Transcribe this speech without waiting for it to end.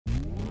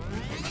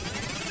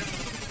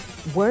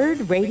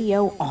Word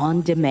Radio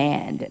on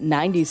Demand,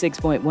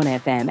 96.1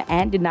 FM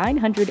and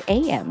 900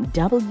 AM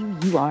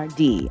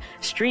WURD.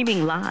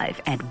 Streaming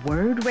live at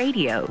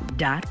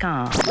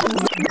wordradio.com.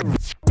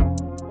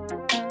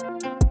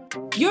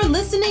 You're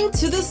listening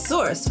to The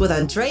Source with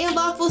Andrea and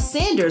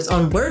Lawful-Sanders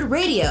on Word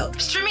Radio.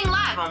 Streaming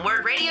live on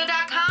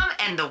wordradio.com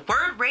and the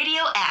Word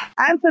Radio app.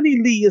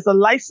 Anthony Lee is a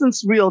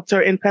licensed realtor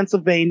in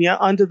Pennsylvania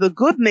under the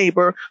Good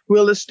Neighbor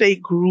Real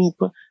Estate Group.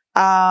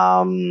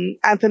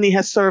 Anthony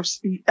has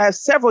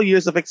several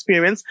years of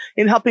experience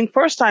in helping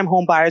first-time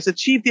home buyers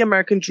achieve the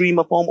American dream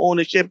of home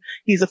ownership.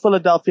 He's a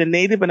Philadelphia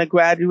native and a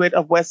graduate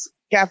of West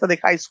Catholic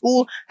High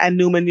School and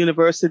Newman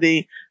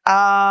University.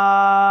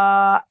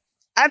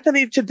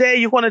 Anthony, today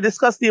you're going to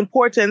discuss the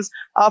importance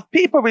of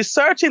people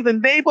researching the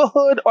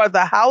neighborhood or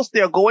the house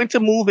they're going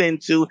to move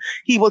into.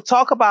 He will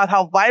talk about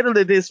how vital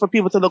it is for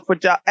people to look for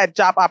at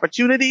job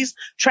opportunities,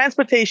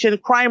 transportation,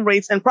 crime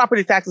rates, and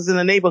property taxes in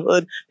the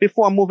neighborhood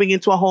before moving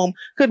into a home.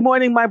 Good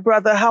morning, my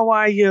brother. How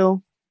are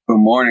you? Good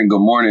morning.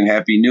 Good morning.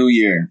 Happy New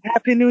Year.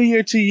 Happy New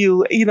Year to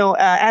you. You know,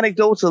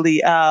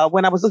 anecdotally,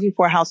 when I was looking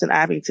for a house in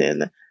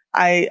Abington,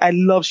 I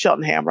love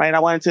Cheltenham, right? I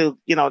wanted to,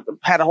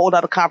 had a whole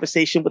lot of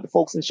conversation with the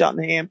folks in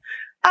Cheltenham.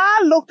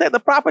 I looked at the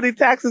property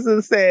taxes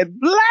and said,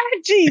 Black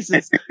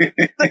Jesus,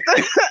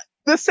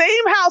 the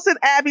same house in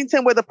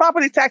Abington where the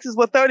property taxes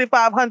were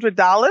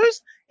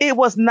 $3,500, it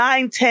was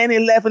 $9,000,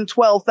 $10,000,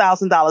 $11,000,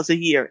 $12,000 a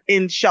year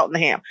in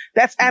Cheltenham.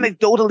 That's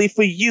anecdotally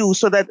for you,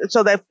 so that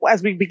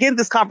as we begin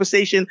this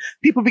conversation,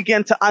 people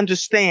begin to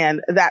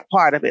understand that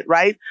part of it,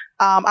 right?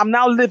 I'm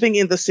now living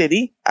in the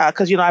city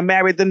because I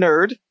married the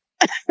nerd.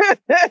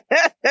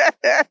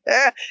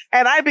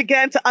 And I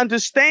began to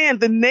understand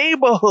the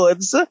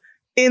neighborhoods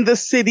in the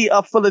city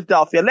of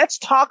Philadelphia. Let's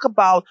talk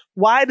about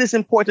why it is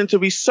important to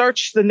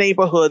research the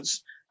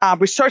neighborhoods,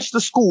 research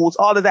the schools,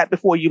 all of that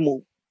before you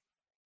move.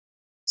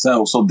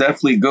 So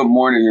definitely good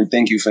morning, and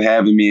thank you for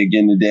having me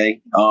again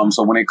today.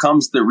 So when it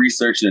comes to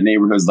researching the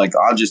neighborhoods,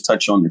 I'll just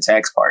touch on the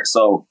tax part.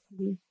 So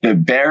the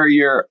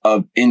barrier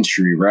of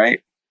entry,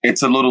 right?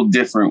 It's a little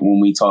different when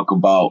we talk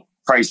about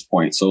price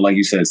point. So like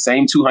you said,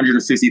 same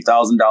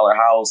 $250,000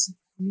 house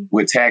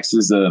with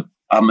taxes of,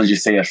 I'm going to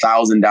just say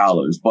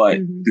 $1,000, but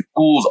the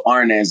schools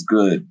aren't as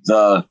good.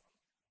 The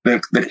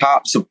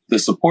cops, the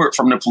support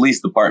from the police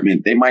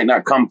department, they might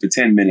not come for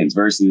 10 minutes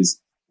versus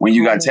when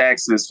you got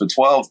taxes for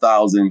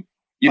 12,000,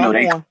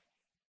 they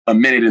a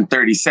minute and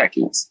 30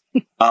 seconds.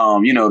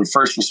 The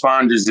first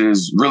responders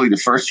is really the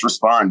first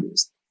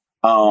responders.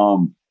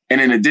 And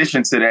in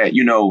addition to that,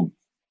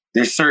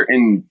 there's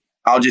certain,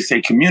 I'll just say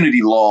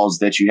community laws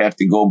that you have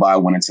to go by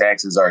when the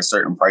taxes are a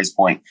certain price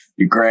point.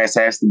 Your grass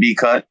has to be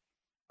cut,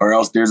 or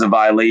else there's a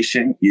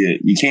violation.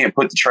 You can't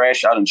put the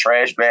trash out in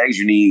trash bags.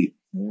 You need,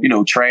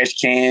 trash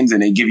cans,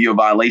 and they give you a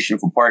violation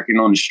for parking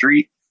on the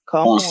street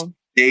on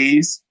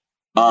days.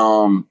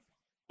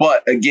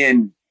 But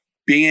again,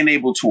 being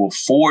able to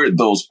afford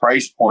those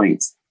price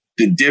points,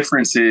 the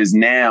difference is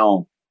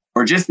now,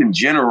 or just in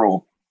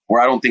general,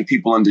 where I don't think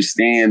people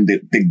understand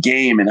the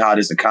game and how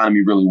this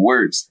economy really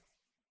works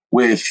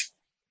with,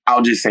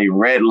 I'll just say,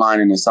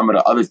 redlining and some of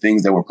the other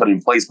things that were put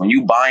in place. When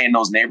you buy in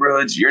those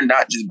neighborhoods, you're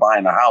not just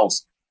buying a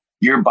house.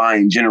 You're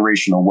buying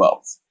generational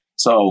wealth.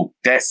 So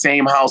that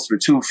same house for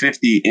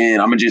 $250 in,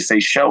 I'm going to just say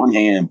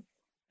Cheltenham,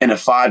 in a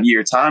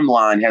 5-year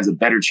timeline has a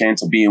better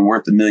chance of being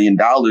worth $1 million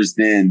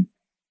than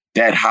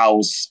that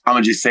house, I'm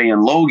going to just say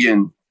in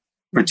Logan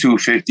for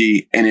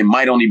 $250, and it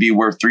might only be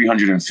worth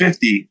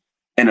 $350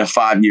 in a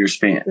 5-year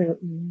span.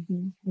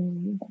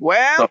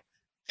 Well,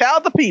 tell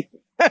the people.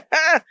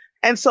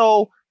 And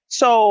so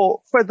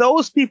for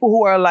those people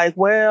who are like,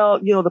 well,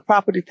 the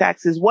property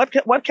taxes, what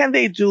can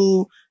they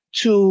do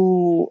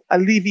to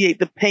alleviate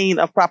the pain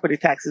of property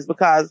taxes?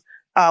 Because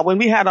when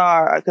we had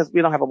because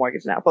we don't have a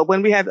mortgage now, but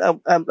when we had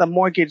a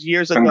mortgage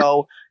years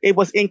ago, it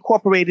was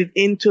incorporated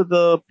into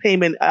the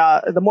payment,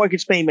 the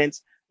mortgage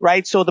payments,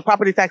 right? So the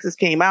property taxes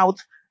came out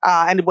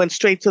and it went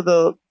straight to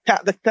the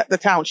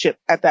township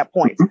at that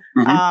point.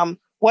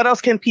 What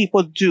else can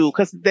people do?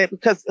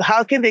 Because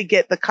how can they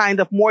get the kind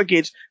of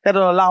mortgage that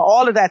will allow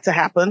all of that to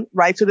happen,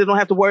 right? So they don't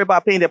have to worry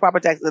about paying their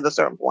property taxes at a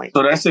certain point.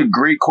 So that's a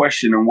great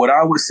question. And what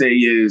I would say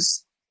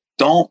is,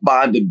 don't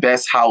buy the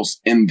best house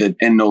in the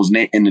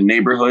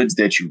neighborhoods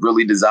that you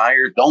really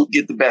desire. Don't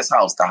get the best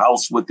house, the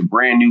house with the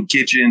brand new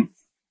kitchen.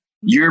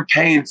 You're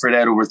paying for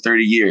that over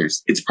 30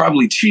 years. It's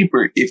probably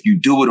cheaper if you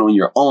do it on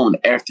your own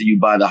after you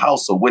buy the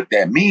house. So what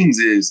that means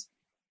is,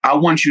 I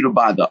want you to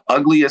buy the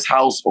ugliest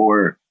house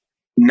or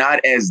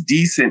not as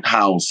decent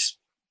house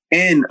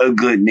in a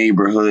good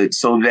neighborhood,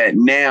 so that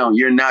now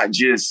you're not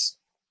just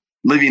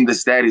living the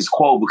status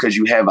quo because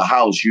you have a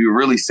house. You're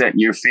really setting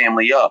your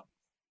family up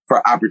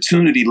for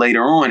opportunity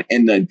later on.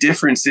 And the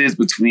difference is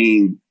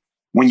between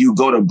when you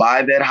go to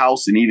buy that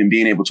house and even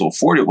being able to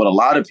afford it, what a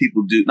lot of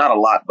people do, not a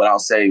lot, but I'll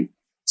say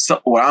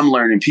what I'm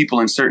learning, people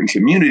in certain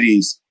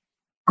communities,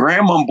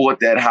 grandma bought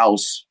that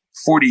house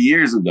 40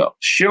 years ago.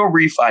 She'll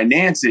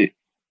refinance it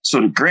so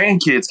the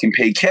grandkids can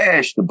pay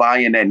cash to buy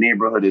in that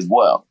neighborhood as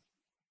well.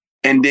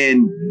 And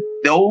then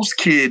those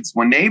kids,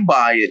 when they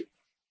buy it,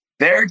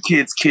 their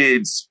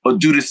kids will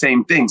do the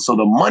same thing. So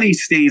the money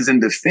stays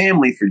in the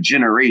family for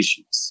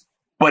generations.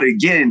 But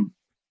again,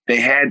 they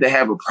had to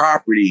have a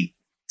property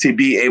to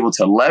be able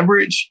to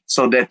leverage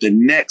so that the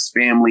next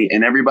family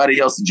and everybody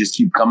else would just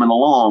keep coming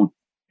along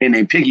and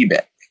they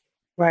piggyback.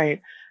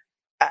 Right.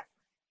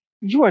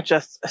 You are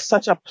just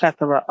such a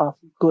plethora of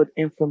good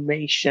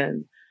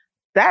information.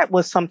 That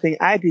was something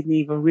I didn't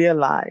even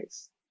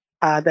realize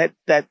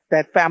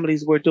that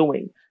families were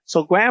doing.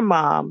 So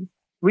grandmom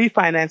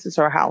refinances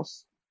her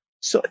house.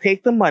 So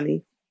take the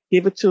money,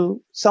 give it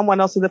to someone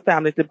else in the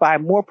family to buy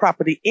more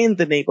property in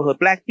the neighborhood.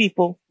 Black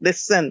people,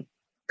 listen,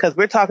 because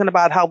we're talking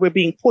about how we're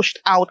being pushed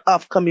out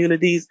of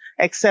communities,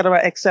 et cetera,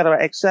 et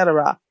cetera, et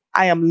cetera.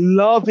 I am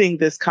loving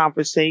this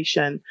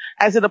conversation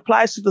as it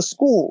applies to the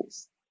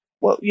schools.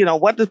 Well,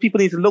 what do people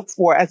need to look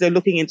for as they're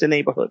looking into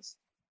neighborhoods?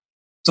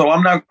 So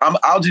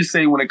I'll just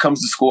say when it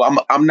comes to school,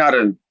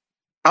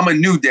 I'm a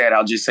new dad,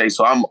 I'll just say.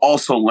 So I'm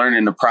also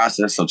learning the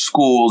process of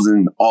schools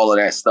and all of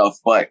that stuff,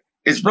 but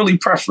it's really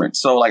preference.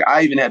 So like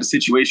I even had a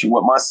situation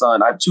with my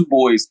son. I have two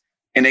boys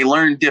and they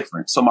learn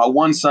different. So my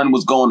one son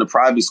was going to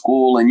private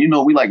school and,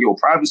 we like,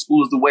 private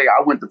school is the way.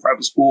 I went to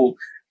private school.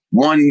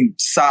 One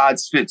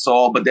size fits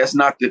all, but that's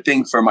not the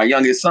thing for my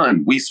youngest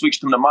son. We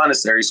switched him to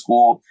Montessori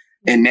school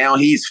and now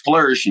he's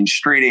flourishing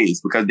straight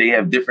A's because they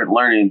have different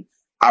learning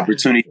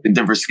opportunities and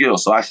different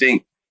skills. So I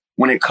think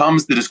when it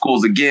comes to the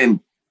schools,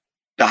 again,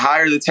 the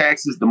higher the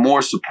taxes, the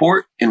more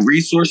support and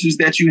resources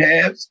that you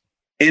have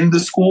in the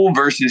school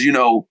versus,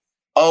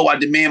 I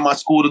demand my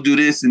school to do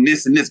this and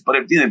this and this. But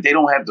if they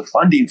don't have the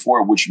funding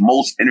for it, which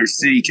most inner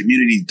city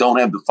communities don't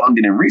have the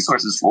funding and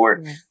resources for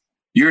it,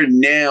 you're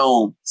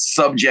now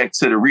subject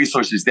to the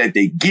resources that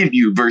they give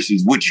you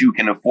versus what you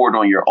can afford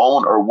on your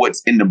own or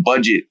what's in the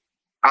budget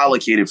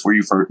allocated for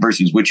you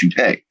versus what you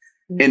pay.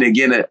 And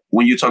again,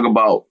 when you talk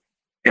about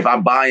if I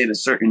buy in a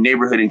certain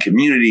neighborhood and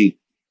community,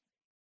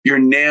 you're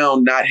now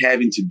not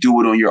having to do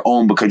it on your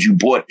own because you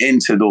bought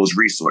into those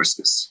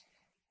resources.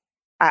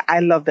 I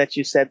love that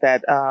you said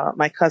that.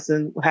 My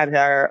cousin had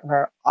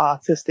her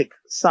autistic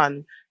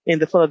son in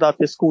the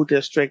Philadelphia school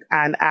district.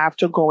 And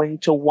after going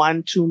to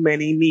one too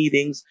many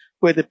meetings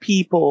where the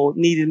people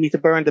needed me to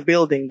burn the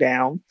building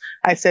down,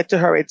 I said to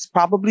her, it's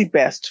probably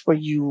best for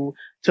you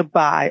to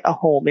buy a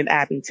home in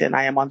Abington.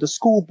 I am on the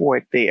school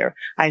board there.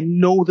 I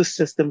know the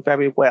system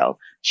very well.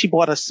 She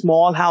bought a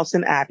small house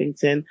in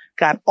Abington,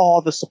 got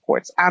all the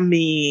supports. I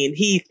mean,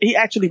 he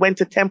actually went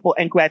to Temple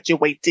and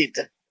graduated.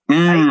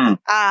 Right?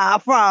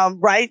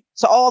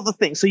 So all the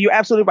things. So you're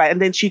absolutely right.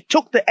 And then she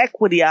took the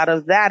equity out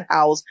of that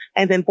house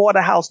and then bought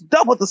a house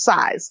double the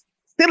size,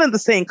 still in the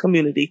same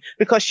community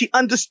because she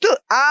understood.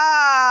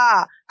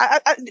 I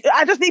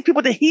just need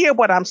people to hear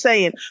what I'm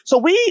saying. So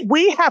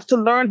we have to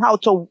learn how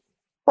to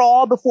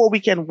crawl before we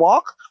can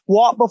walk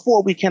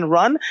before we can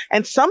run.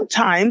 And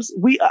sometimes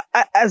we,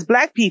 as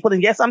Black people,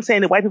 and yes, I'm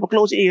saying that white people,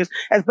 close your ears.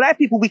 As Black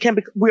people,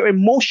 we're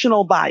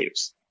emotional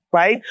buyers.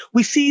 Right?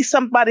 We see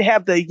somebody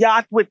have the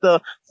yacht with the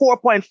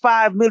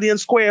 4.5 million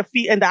square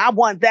feet, and I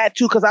want that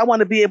too because I want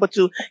to be able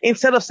to,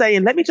 instead of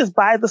saying, let me just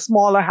buy the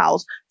smaller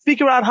house,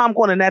 figure out how I'm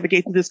going to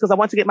navigate through this because I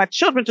want to get my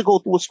children to go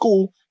through a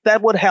school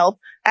that would help.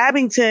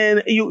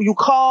 Abington, you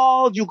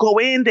call, you go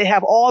in, they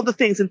have all the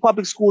things in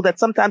public school that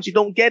sometimes you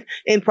don't get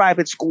in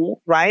private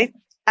school, right?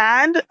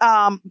 And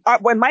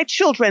when my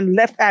children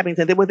left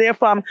Abington, they were there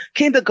from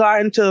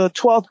kindergarten to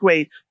 12th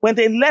grade. When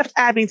they left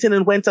Abington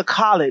and went to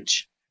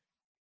college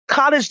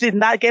did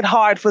not get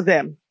hard for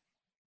them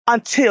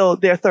until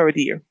their third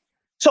year.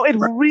 So it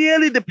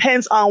really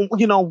depends on,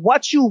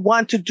 what you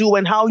want to do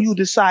and how you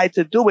decide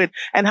to do it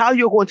and how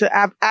you're going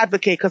to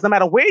advocate. Because no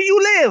matter where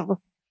you live,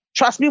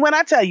 trust me when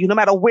I tell you, no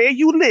matter where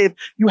you live,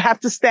 you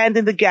have to stand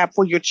in the gap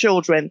for your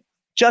children.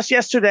 Just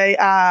yesterday,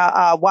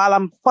 while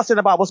I'm fussing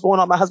about what's going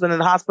on with my husband in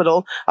the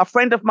hospital, a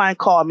friend of mine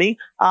called me.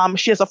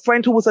 She has a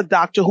friend who was a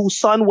doctor whose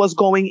son was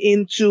going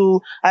into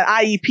an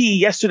IEP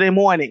yesterday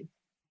morning.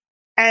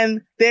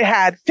 And they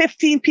had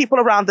 15 people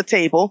around the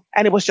table,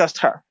 and it was just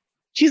her.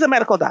 She's a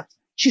medical doctor.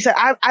 She said,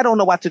 I don't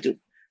know what to do.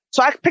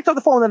 So I picked up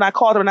the phone and I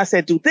called her and I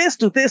said, do this,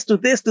 do this, do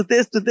this, do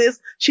this, do this.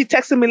 She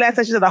texted me last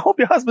night. She said, I hope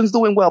your husband's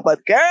doing well.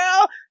 But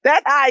girl,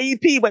 that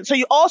IEP went. So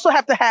you also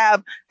have to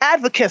have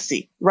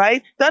advocacy,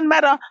 right? Doesn't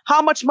matter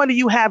how much money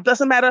you have.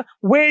 Doesn't matter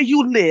where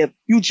you live.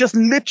 You just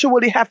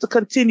literally have to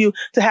continue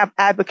to have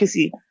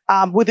advocacy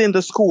within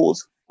the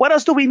schools. What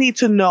else do we need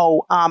to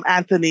know,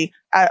 Anthony,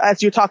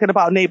 as you're talking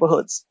about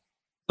neighborhoods?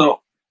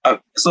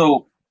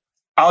 So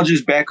I'll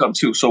just back up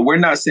too. So we're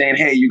not saying,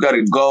 hey, you got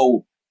to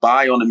go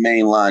buy on the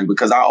main line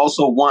because I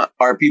also want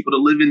our people to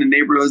live in the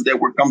neighborhoods that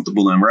we're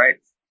comfortable in, right?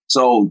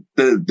 So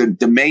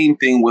the main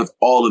thing with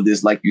all of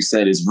this, like you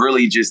said, is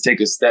really just take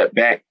a step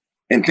back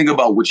and think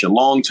about what your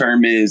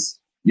long-term is,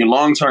 your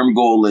long-term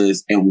goal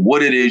is, and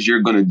what it is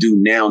you're going to do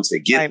now to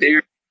get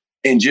there.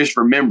 And just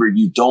remember,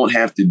 you don't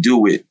have to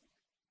do it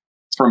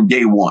from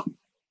day one.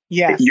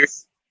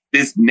 Yes.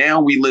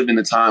 Now we live in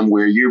a time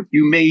where you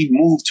may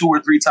move 2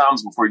 or 3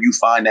 times before you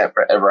find that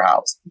forever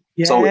house.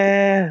 Yeah.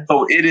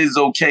 So it is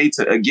okay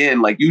to,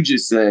 again, like you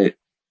just said,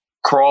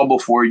 crawl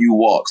before you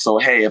walk. So,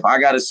 hey, if I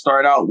got to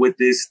start out with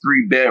this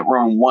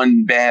 3-bedroom,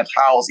 1-bath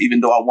house,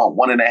 even though I want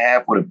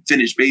 1.5 with a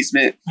finished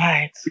basement,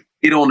 right,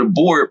 get on the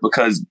board,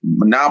 because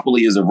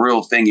monopoly is a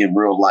real thing in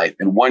real life.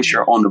 And once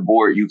you're on the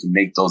board, you can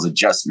make those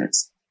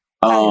adjustments.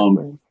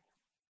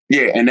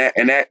 Yeah, and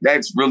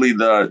that's really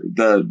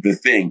the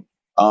thing.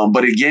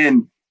 But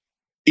again,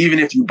 even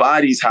if you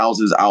buy these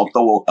houses, I'll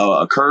throw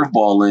a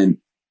curveball in.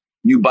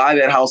 You buy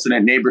that house in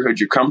that neighborhood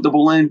you're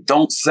comfortable in,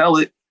 don't sell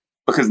it,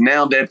 because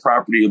now that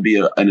property will be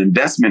an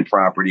investment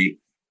property,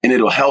 and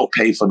it'll help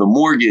pay for the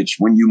mortgage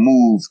when you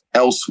move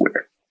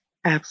elsewhere.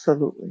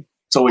 Absolutely.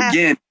 So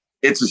again,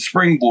 it's a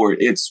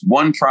springboard. It's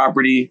one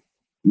property,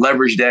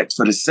 leverage that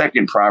for the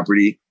second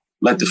property,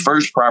 let the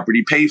first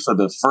property pay for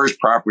the first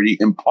property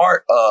and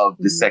part of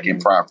the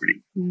second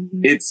property.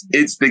 It's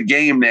the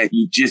game that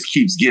you just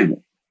keeps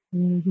giving.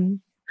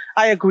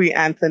 I agree,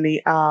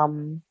 Anthony.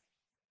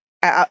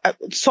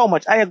 So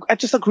much. I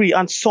just agree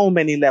on so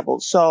many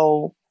levels.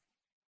 So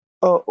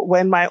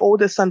when my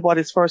oldest son bought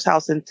his first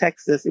house in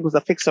Texas, it was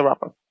a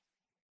fixer-upper.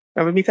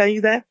 Remember me telling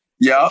you that?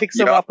 Yeah.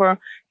 Fixer-upper.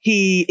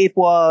 He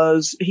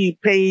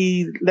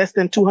paid less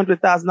than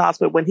 $200,000,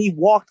 but when he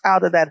walked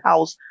out of that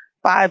house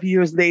 5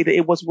 years later,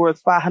 it was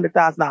worth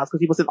 $500,000 because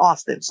he was in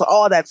Austin. So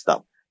all that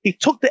stuff. He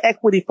took the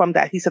equity from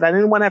that. He said, I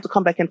didn't want to have to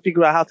come back and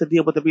figure out how to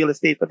deal with the real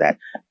estate for that.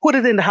 Put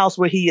it in the house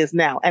where he is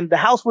now. And the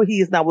house where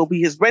he is now will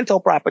be his rental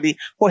property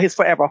for his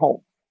forever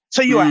home.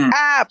 So you are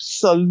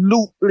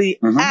absolutely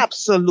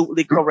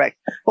correct.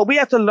 But we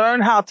have to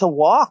learn how to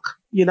walk,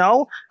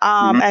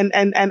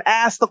 and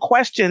ask the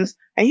questions.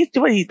 And he's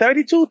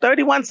 32,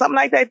 31, something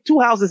like that,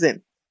 2 houses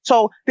in.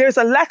 So there's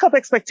a lack of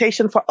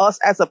expectation for us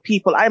as a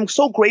people. I am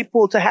so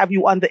grateful to have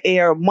you on the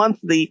air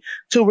monthly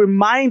to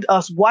remind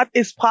us what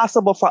is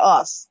possible for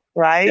us,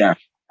 right? Yeah.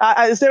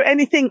 Is there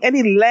any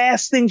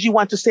last things you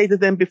want to say to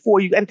them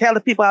before you, and tell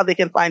the people how they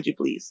can find you,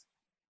 please?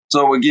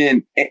 So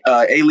again,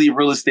 A-Lee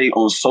Real Estate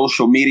on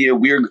social media.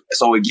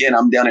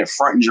 I'm down at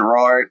Front and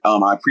Girard.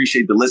 I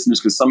appreciate the listeners,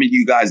 because some of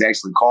you guys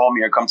actually call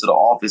me or come to the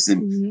office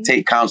and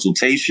take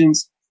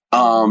consultations.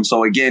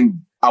 So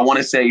again, I want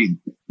to say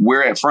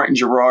we're at Front and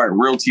Girard,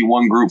 Realty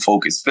One Group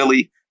Focus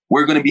Philly.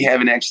 We're going to be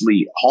having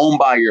actually home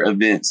buyer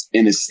events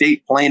and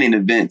estate planning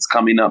events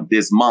coming up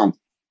this month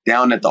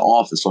down at the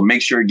office. So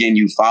make sure, again,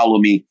 you follow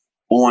me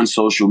on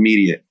social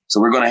media. So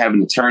we're going to have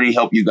an attorney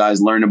help you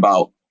guys learn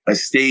about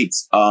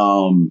estates,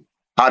 how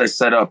to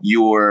set up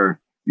your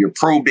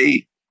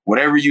probate,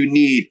 whatever you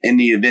need in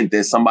the event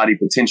that somebody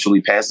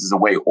potentially passes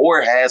away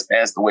or has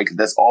passed away, because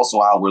that's also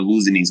how we're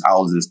losing these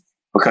houses,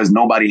 because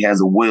nobody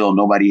has a will,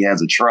 nobody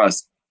has a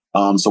trust.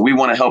 So we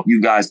want to help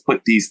you guys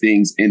put these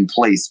things in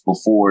place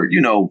before,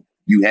 you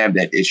have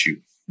that issue.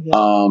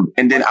 Yeah.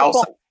 And then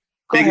outside,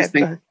 biggest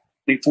thing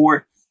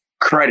before,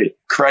 credit.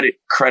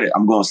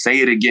 I'm going to say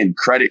it again.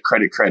 Credit.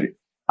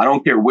 I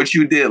don't care what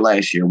you did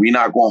last year. We're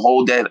not going to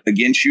hold that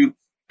against you.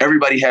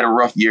 Everybody had a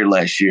rough year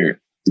last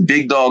year. The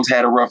big dogs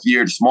had a rough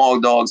year. The small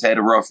dogs had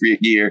a rough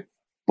year.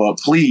 But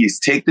please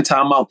take the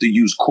time out to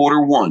use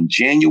Q1,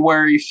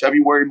 January,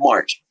 February,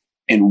 March,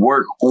 and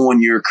work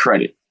on your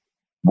credit.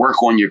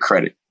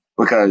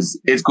 Because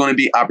it's going to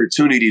be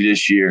opportunity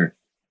this year.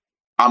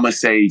 I'm going to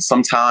say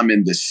sometime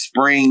in the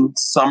spring,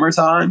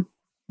 summertime,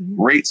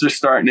 rates are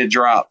starting to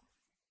drop.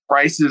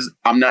 Prices,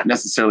 I'm not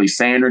necessarily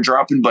saying are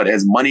dropping, but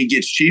as money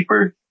gets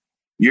cheaper,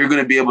 you're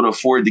going to be able to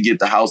afford to get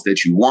the house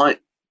that you want,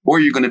 or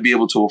you're going to be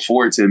able to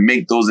afford to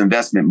make those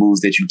investment moves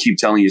that you keep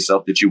telling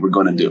yourself that you were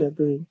going to do.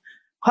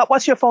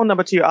 What's your phone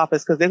number to your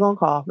office? Because they're going to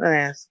call and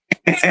ask.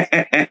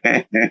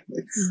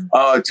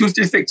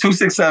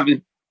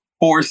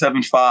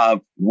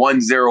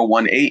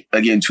 266-475-1018.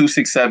 Again,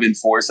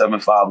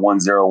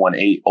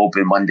 267-475-1018.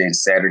 Open Monday and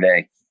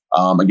Saturday.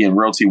 Again,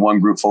 Realty One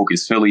Group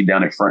Focus Philly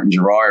down at Front and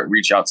Girard.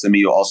 Reach out to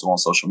me also on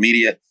social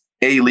media.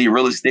 A-Lee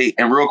Real Estate.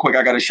 And real quick,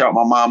 I got to shout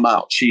my mom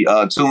out. She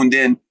tuned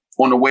in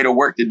on the way to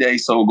work today.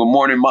 So good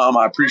morning, Mom.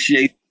 I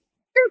appreciate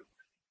you.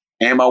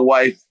 And my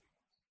wife.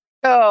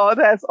 Oh,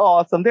 that's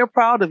awesome. They're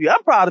proud of you.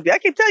 I'm proud of you. I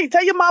keep telling you,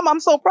 tell your mom I'm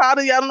so proud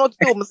of you. I don't know what to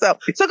do with myself.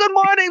 So good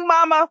morning,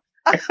 Mama.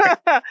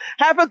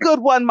 Have a good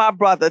one, my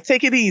brother.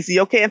 Take it easy,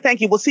 okay? And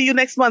thank you. We'll see you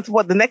next month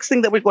for the next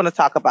thing that we're going to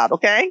talk about,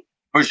 okay?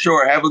 For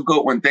sure. Have a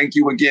good one. Thank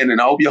you again. And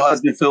I hope your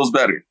husband feels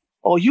better.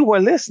 Oh, you were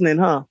listening,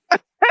 huh?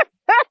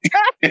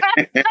 Talk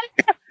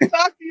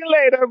to you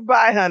later.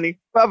 Bye, honey.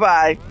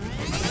 Bye-bye.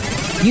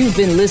 You've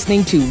been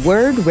listening to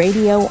Word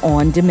Radio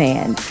On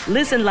Demand.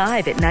 Listen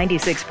live at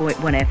 96.1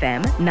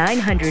 FM,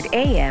 900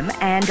 AM,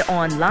 and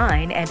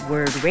online at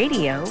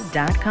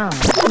wordradio.com.